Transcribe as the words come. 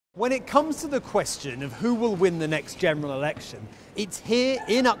When it comes to the question of who will win the next general election, it's here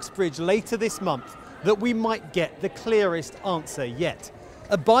in Uxbridge later this month that we might get the clearest answer yet.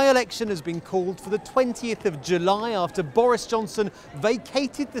 A by-election has been called for the 20th of July after Boris Johnson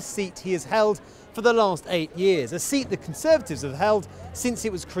vacated the seat he has held for the last 8 years, a seat the Conservatives have held since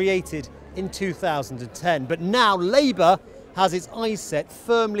it was created in 2010. But now Labour has its eyes set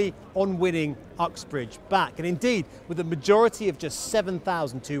firmly on winning Uxbridge back. And indeed, with a majority of just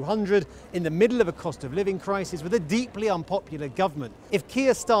 7,200 in the middle of a cost of living crisis with a deeply unpopular government, if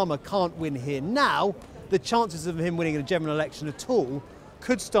Keir Starmer can't win here now, the chances of him winning a general election at all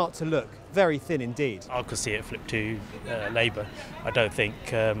could start to look very thin indeed. I could see it flip to Labour. I don't think,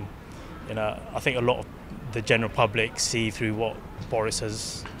 I think a lot of the general public see through what Boris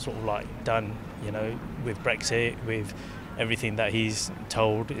has sort of like done, with Brexit, with everything that he's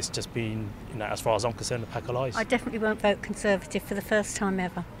told. It's just been, as far as I'm concerned, a pack of lies. I definitely won't vote Conservative for the first time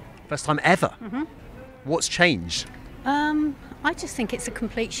ever. First time ever? Mm-hmm. What's changed? I just think it's a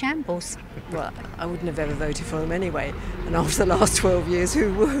complete shambles. Well, I wouldn't have ever voted for them anyway, and after the last 12 years,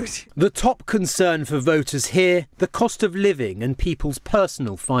 who would? The top concern for voters here, the cost of living and people's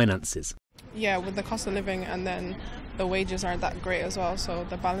personal finances. Yeah, with the cost of living, and then the wages aren't that great as well, so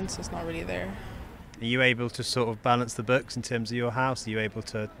the balance is not really there. Are you able to sort of balance the books in terms of your house? Are you able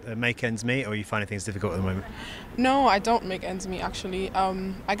to make ends meet, or are you finding things difficult at the moment? No, I don't make ends meet actually.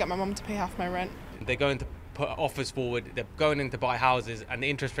 I get my mum to pay half my rent. They're going to put offers forward, they're going in to buy houses, and the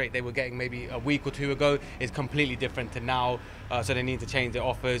interest rate they were getting maybe a week or two ago is completely different to now, so they need to change their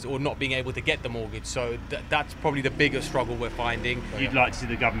offers or not being able to get the mortgage. So that's probably the biggest struggle we're finding. You'd like to see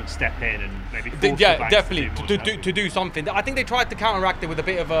the government step in and maybe force the banks definitely to do something. I think they tried to counteract it with a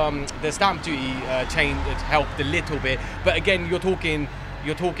bit of the stamp duty change that helped a little bit, but again you're talking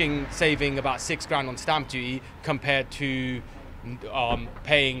saving about £6,000 on stamp duty compared to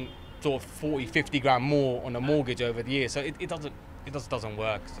paying sort of 40-50 grand more on a mortgage over the year, so it just doesn't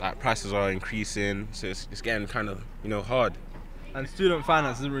work. Like prices are increasing, so it's getting kind of hard. And student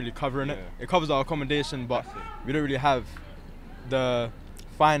finance isn't really covering it. It covers our accommodation, but we don't really have the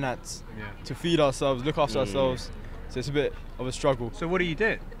finance to feed ourselves, look after ourselves. So it's a bit of a struggle. So what do you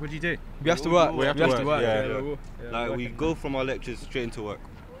do? What do you do? We have to work. We have to work. Yeah. Like we go from our lectures straight into work.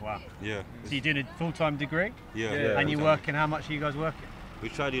 Wow. Yeah. So you're doing a full-time degree? Yeah. And you're working, how much are you guys working? We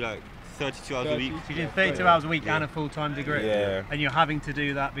try to do like 32 hours a week. So you're doing 32 hours a week and a full-time degree? Yeah. And you're having to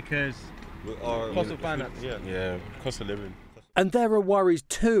do that because? Cost of finance. Yeah, cost of living. And there are worries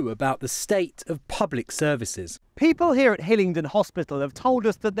too about the state of public services. People here at Hillingdon Hospital have told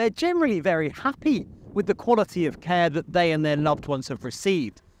us that they're generally very happy with the quality of care that they and their loved ones have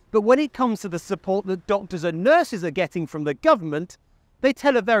received. But when it comes to the support that doctors and nurses are getting from the government, they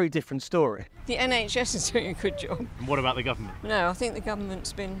tell a very different story. The NHS is doing a good job. And what about the government? No, I think the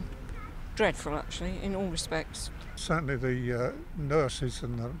government's been dreadful, actually, in all respects. Certainly the nurses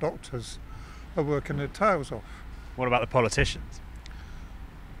and the doctors are working their tails off. What about the politicians?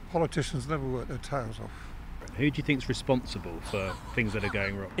 Politicians never work their tails off. Who do you think's responsible for things that are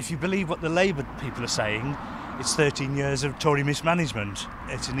going wrong? If you believe what the Labour people are saying, it's 13 years of Tory mismanagement.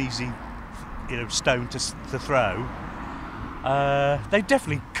 It's an easy, stone to throw. They've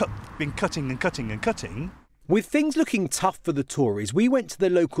definitely been cutting and cutting and cutting. With things looking tough for the Tories, we went to the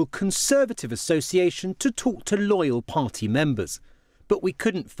local Conservative Association to talk to loyal party members, but we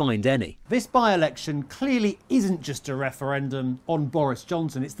couldn't find any. This by-election clearly isn't just a referendum on Boris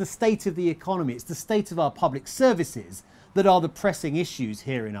Johnson. It's the state of the economy, it's the state of our public services that are the pressing issues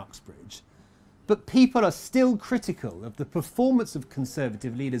here in Uxbridge. But people are still critical of the performance of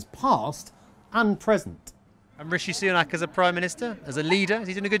Conservative leaders past and present. And Rishi Sunak as a Prime Minister, as a leader, is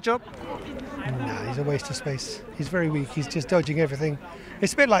he doing a good job? No, he's a waste of space. He's very weak. He's just dodging everything.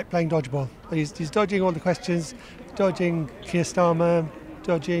 It's a bit like playing dodgeball. He's dodging all the questions, dodging Keir Starmer,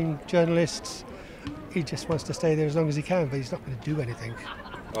 dodging journalists. He just wants to stay there as long as he can, but he's not going to do anything.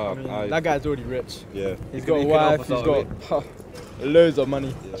 That guy's already rich. Yeah. He's got a wife, he's got loads of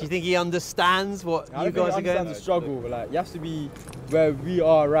money. Do you think he understands what you guys are going through? I understand the struggle. You have to be where we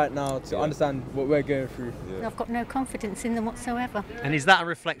are right now to understand what we're going through. Yeah. I've got no confidence in them whatsoever. And is that a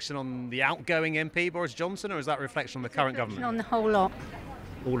reflection on the outgoing MP, Boris Johnson, or is that a reflection on the current government? On the whole lot.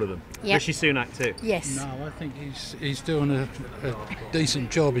 All of them? Yep. Rishi Sunak too? Yes. No, I think he's doing a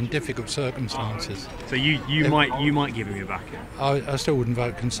decent job in difficult circumstances. So you might give him a backing? I still wouldn't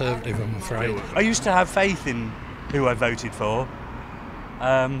vote Conservative, I'm afraid. I used to have faith in who I voted for.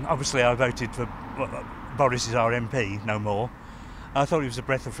 Obviously I voted for Boris is our MP, no more. I thought he was a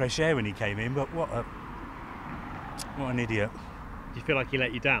breath of fresh air when he came in, but what an idiot. Do you feel like he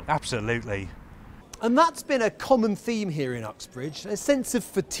let you down? Absolutely. And that's been a common theme here in Uxbridge, a sense of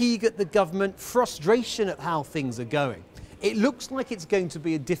fatigue at the government, frustration at how things are going. It looks like it's going to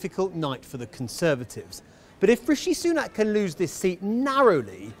be a difficult night for the Conservatives. But if Rishi Sunak can lose this seat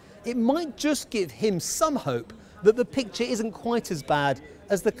narrowly, it might just give him some hope that the picture isn't quite as bad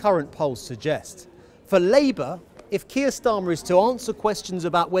as the current polls suggest. For Labour, if Keir Starmer is to answer questions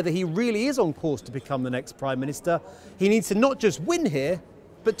about whether he really is on course to become the next Prime Minister, he needs to not just win here,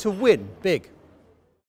 but to win big.